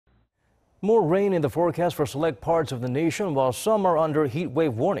More rain in the forecast for select parts of the nation, while some are under heat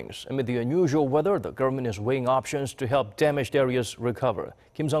wave warnings. Amid the unusual weather, the government is weighing options to help damaged areas recover.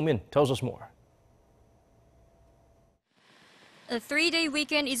 Kim Sung-min tells us more. A three-day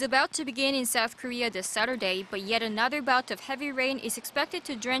weekend is about to begin in South Korea this Saturday, but yet another bout of heavy rain is expected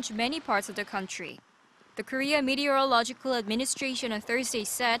to drench many parts of the country. The Korea Meteorological Administration on Thursday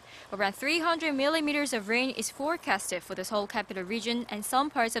said around 300 millimeters of rain is forecasted for the Seoul capital region and some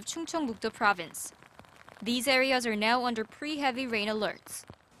parts of Chungcheongbuk-do Province. These areas are now under pre-heavy rain alerts.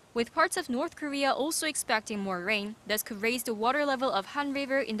 With parts of North Korea also expecting more rain, this could raise the water level of Han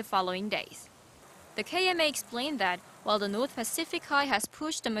River in the following days. The KMA explained that while the North Pacific high has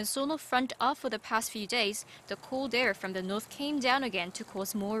pushed the monsoonal front up for the past few days, the cold air from the north came down again to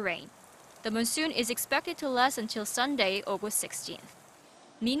cause more rain. The monsoon is expected to last until Sunday, August 16th.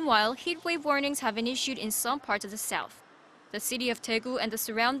 Meanwhile, heatwave warnings have been issued in some parts of the south. The city of Daegu and the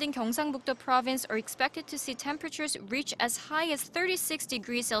surrounding Chungcheongbuk-do Province are expected to see temperatures reach as high as 36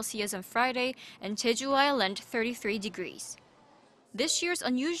 degrees Celsius on Friday and Jeju Island 33 degrees. This year's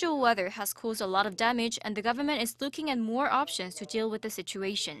unusual weather has caused a lot of damage, and the government is looking at more options to deal with the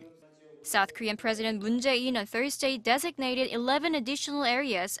situation. South Korean President Moon Jae-in on Thursday designated 11 additional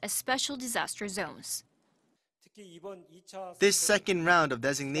areas as special disaster zones. This second round of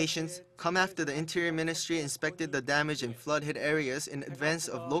designations come after the Interior Ministry inspected the damaged and flood-hit areas in advance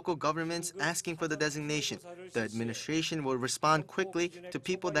of local governments asking for the designation. The administration will respond quickly to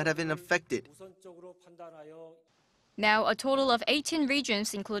people that have been affected. Now, a total of 18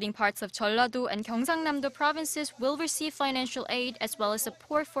 regions, including parts of Jeollado and Gyeongsangnam-do provinces, will receive financial aid as well as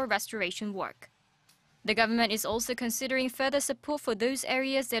support for restoration work. The government is also considering further support for those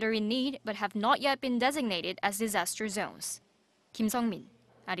areas that are in need but have not yet been designated as disaster zones. Kim Sung-min,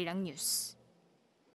 Arirang News.